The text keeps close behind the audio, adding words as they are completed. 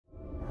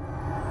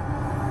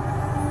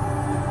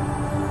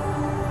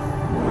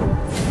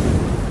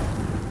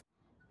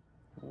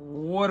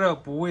What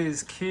up,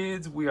 Whiz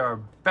Kids? We are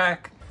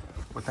back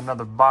with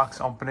another box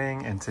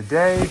opening, and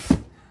today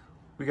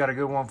we got a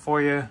good one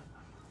for you.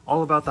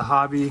 All about the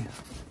hobby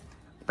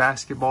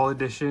basketball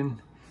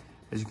edition.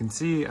 As you can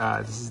see,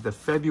 this is the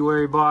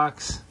February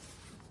box.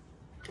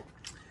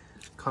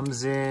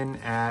 Comes in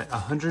at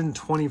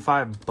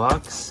 125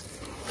 bucks,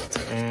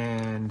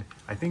 and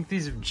I think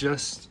these have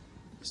just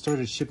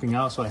started shipping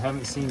out, so I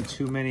haven't seen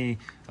too many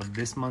of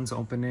this month's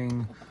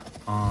opening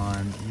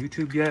on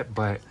YouTube yet,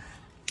 but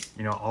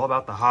you know, all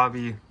about the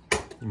hobby. You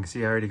can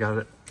see I already got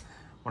it,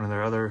 one of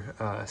their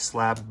other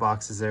slab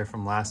boxes there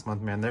from last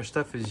month. Man, their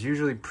stuff is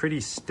usually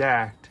pretty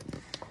stacked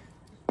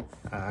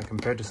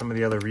compared to some of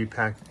the other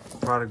repack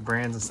product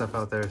brands and stuff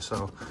out there,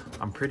 so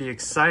I'm pretty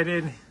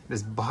excited.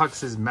 This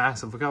box is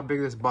massive. Look how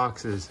big this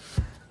box is.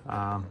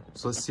 So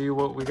let's see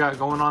what we got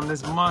going on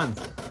this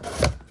month.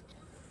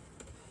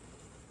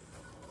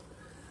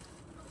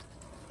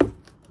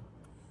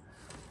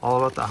 All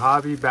about the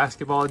hobby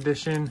basketball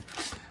edition.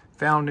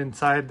 Found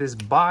inside this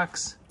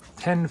box,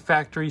 10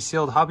 factory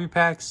sealed hobby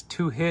packs,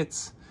 2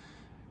 hits.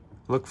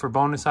 Look for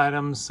bonus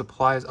items,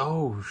 supplies.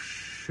 Oh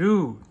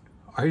shoot,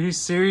 are you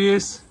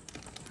serious?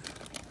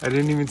 I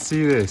didn't even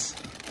see this.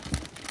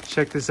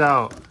 Check this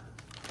out.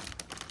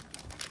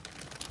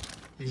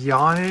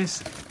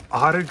 Giannis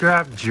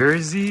autographed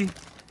jersey?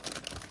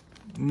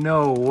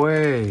 No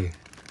way.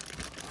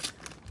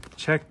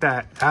 Check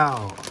that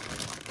out.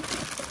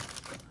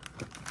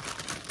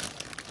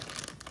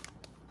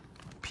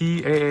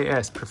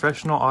 PAAS,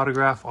 Professional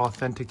Autograph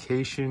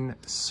Authentication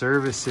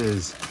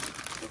Services.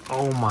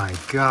 Oh my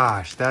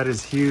gosh, that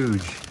is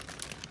huge.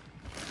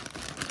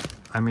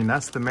 I mean,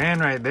 that's the man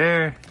right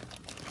there.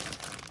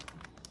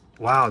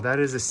 Wow, that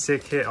is a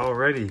sick hit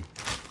already.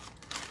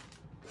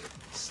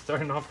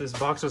 Starting off this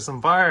box with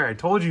some fire, I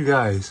told you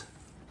guys.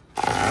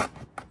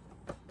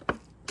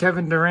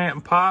 Kevin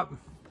Durant pop.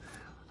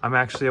 I'm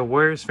actually a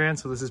Warriors fan,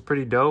 so this is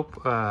pretty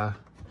dope.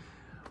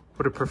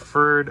 Would have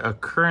preferred a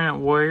current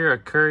Warrior, a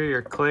Curry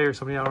or Clay or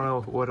something. I don't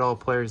know what all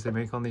players they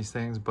make on these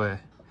things, but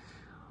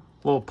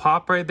little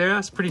pop right there.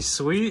 That's pretty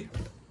sweet.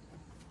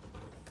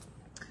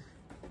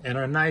 And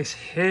our nice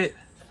hit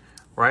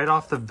right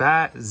off the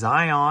bat,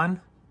 Zion.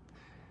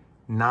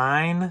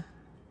 9s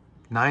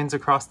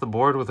across the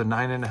board with a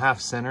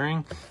 9.5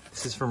 centering.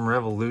 This is from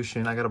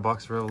Revolution. I got a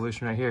box of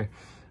Revolution right here.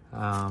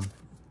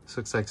 This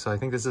looks like, so I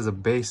think this is a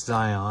base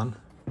Zion.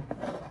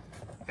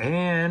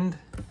 And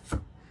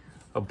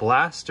a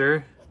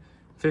blaster,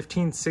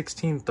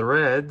 15-16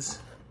 threads.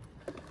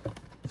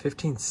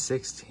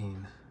 15-16.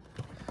 I'm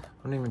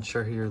not even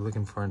sure who you're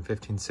looking for in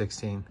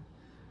 15-16.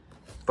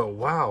 But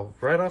wow,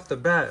 right off the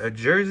bat, a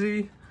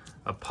jersey,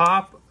 a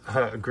pop,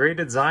 a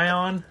graded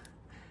Zion,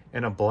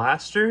 and a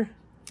blaster.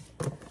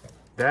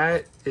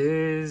 That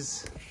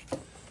is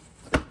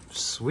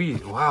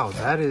sweet. Wow,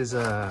 that is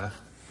a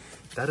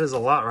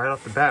lot right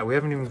off the bat. We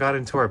haven't even got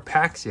into our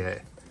packs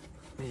yet.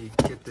 Let me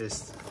get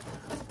this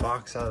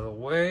box out of the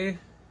way.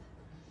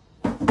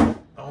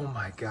 Oh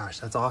my gosh,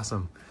 that's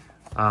awesome.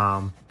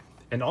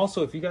 And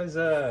also, if you guys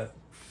I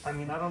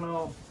mean, I don't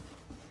know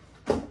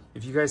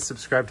if you guys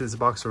subscribe to this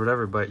box or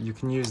whatever, but you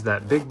can use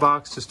that big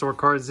box to store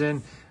cards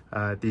in.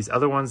 These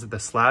other ones that the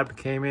slab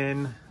came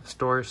in,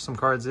 store some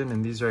cards in,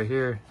 and these right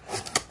here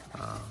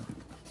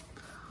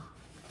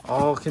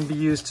all can be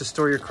used to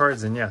store your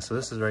cards in. Yeah, so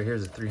this is right here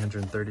is a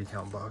 330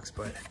 count box,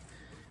 but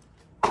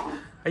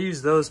I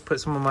use those, put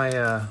some of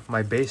my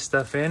my base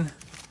stuff in.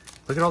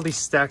 Look at all these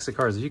stacks of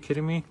cards. Are you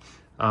kidding me?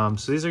 So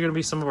these are going to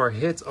be some of our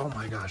hits. Oh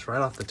my gosh,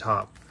 right off the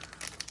top.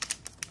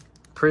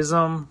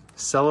 Prism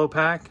Cello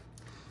pack.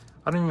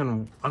 I don't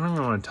even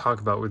want to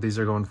talk about what these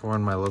are going for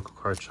in my local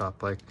card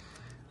shop. Like,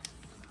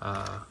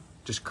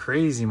 just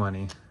crazy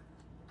money.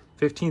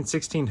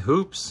 15-16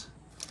 hoops.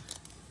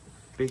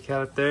 Big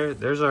cat up there.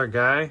 There's our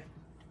guy.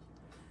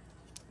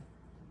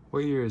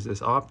 What year is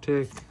this?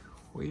 Optic.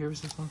 What year is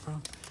this one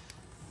from?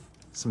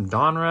 Some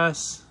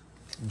Donruss.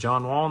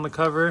 John Wall on the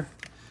cover.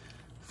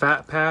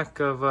 Fat pack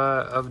of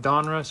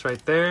Donruss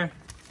right there.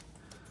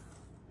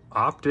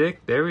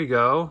 Optic. There we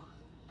go.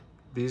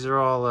 These are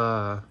all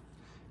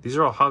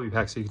hobby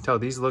packs, so you can tell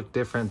these look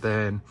different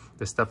than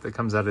the stuff that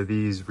comes out of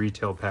these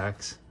retail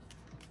packs.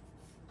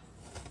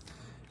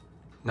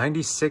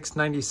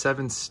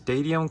 96-97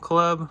 Stadium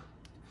Club.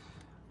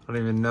 I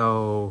don't even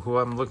know who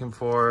I'm looking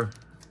for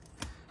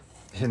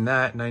in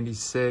that.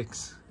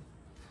 96.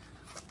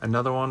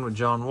 Another one with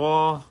John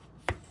Wall.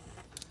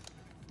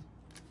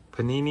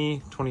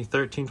 Panini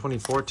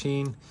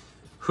 2013-2014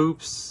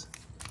 hoops.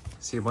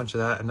 See a bunch of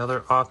that.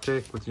 Another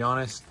Optic with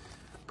Giannis.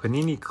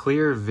 Panini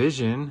Clear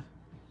Vision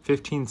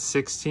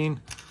 15-16.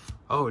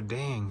 Oh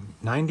dang,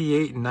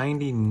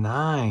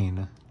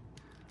 98-99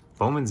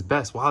 Bowman's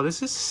Best. Wow,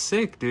 this is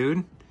sick,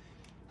 dude.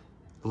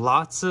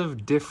 Lots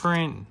of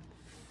different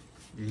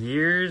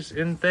years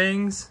and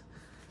things.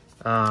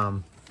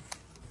 Wow,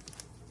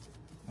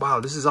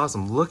 this is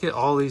awesome. Look at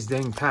all these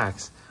dang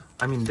packs.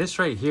 I mean, this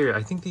right here,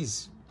 I think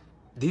these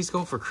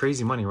go for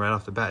crazy money right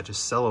off the bat.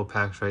 Just cello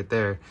packs right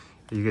there.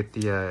 You get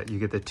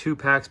the 2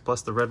 packs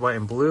plus the red, white,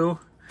 and blue.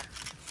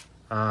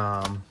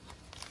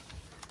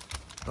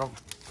 I don't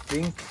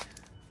think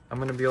I'm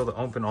gonna be able to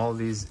open all of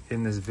these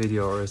in this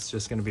video, or it's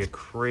just gonna be a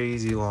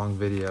crazy long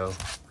video.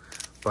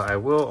 But I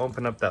will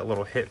open up that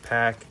little hit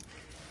pack,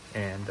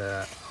 and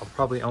I'll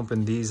probably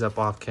open these up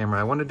off camera.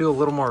 I want to do a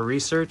little more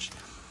research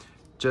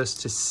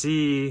just to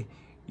see,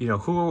 you know,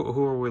 who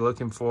are we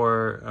looking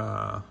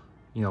for,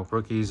 you know,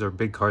 rookies or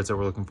big cards that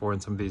we're looking for in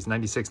some of these.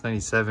 96,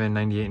 97,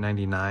 98,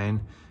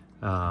 99.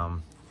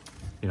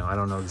 You know, I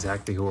don't know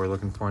exactly who we're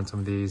looking for in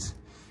some of these.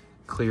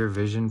 Clear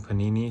Vision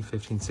Panini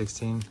 15,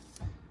 16.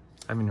 I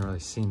haven't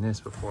really seen this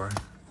before.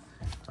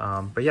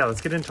 But yeah,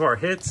 let's get into our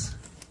hits.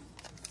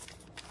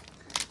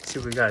 See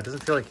what we got. It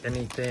doesn't feel like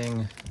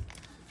anything,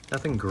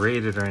 nothing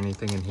graded or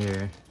anything in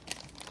here.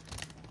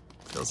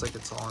 Feels like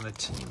it's all in a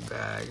team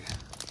bag.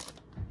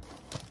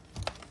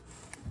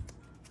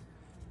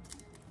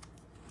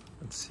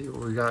 Let's see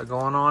what we got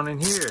going on in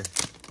here.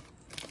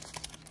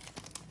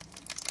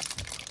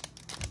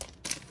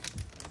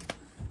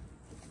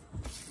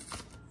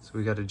 So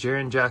we got a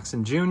Jaren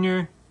Jackson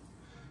Jr.,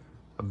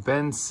 a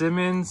Ben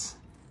Simmons,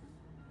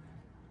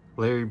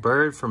 Larry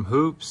Bird from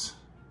Hoops,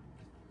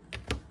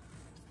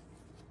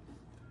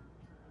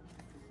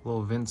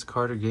 little Vince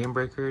Carter Game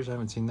Breakers. I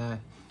haven't seen that.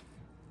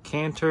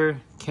 Cantor,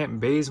 Kent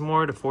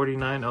Bazemore to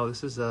 49. Oh,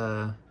 this is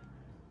to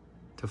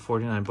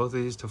 49. Both of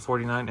these to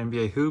 49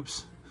 NBA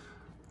Hoops.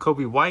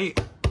 Kobe White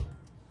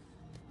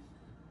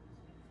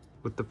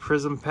with the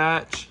Prism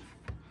patch.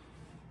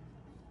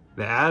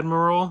 The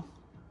Admiral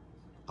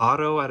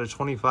auto at a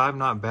 25,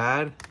 not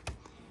bad.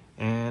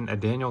 And a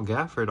Daniel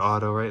Gafford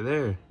auto right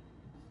there.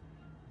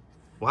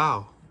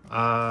 Wow.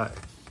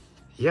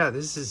 Yeah,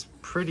 this is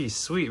pretty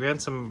sweet, man.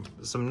 Some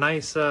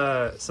nice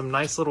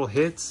little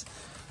hits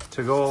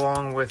to go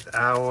along with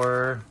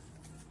our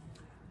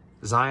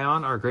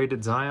Zion, our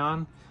graded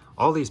Zion.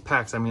 All these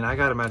packs, I mean, I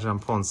gotta imagine I'm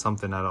pulling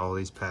something out of all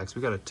these packs.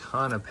 We got a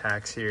ton of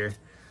packs here.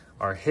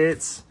 Our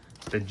hits,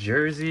 the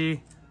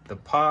jersey, the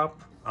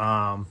pop.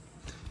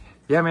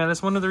 Yeah, man,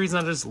 that's one of the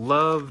reasons I just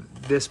love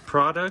this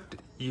product.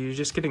 You're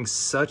just getting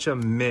such a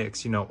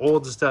mix, you know,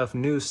 old stuff,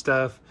 new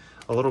stuff,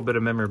 a little bit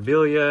of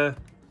memorabilia,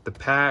 the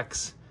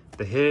packs,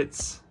 the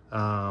hits,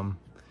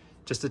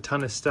 just a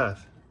ton of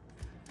stuff.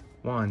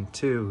 1,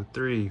 2,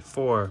 3,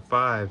 4,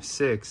 5,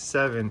 6,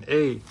 7,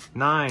 8,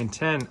 9,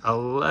 10,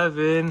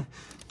 11,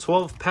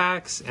 12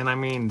 packs. And I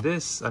mean,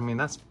 that's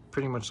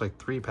pretty much like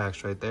 3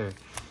 packs right there.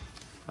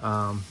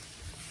 But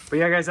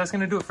yeah, guys, that's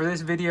gonna do it for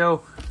this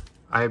video.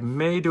 I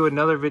may do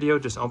another video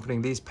just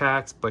opening these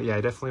packs, but yeah,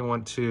 I definitely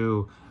want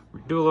to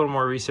do a little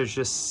more research,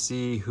 just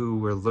see who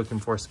we're looking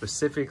for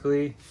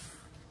specifically.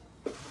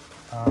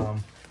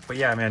 But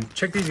yeah, man,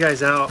 check these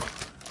guys out.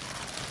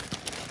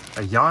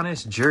 A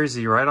Giannis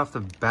jersey right off the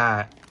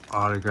bat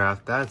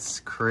autograph. That's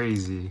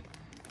crazy.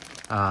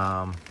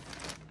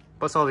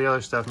 Plus all the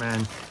other stuff,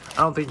 man. I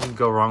don't think you can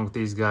go wrong with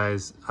these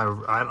guys.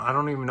 I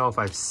don't even know if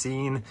I've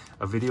seen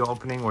a video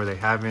opening where they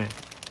haven't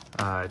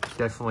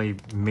definitely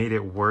made it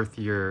worth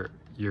your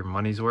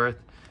money's worth.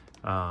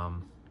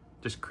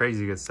 Just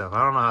crazy good stuff.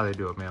 I don't know how they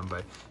do it, man,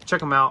 but check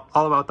them out.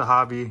 All About the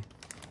Hobby.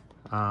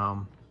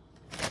 And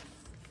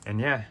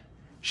yeah,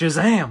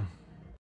 Shazam!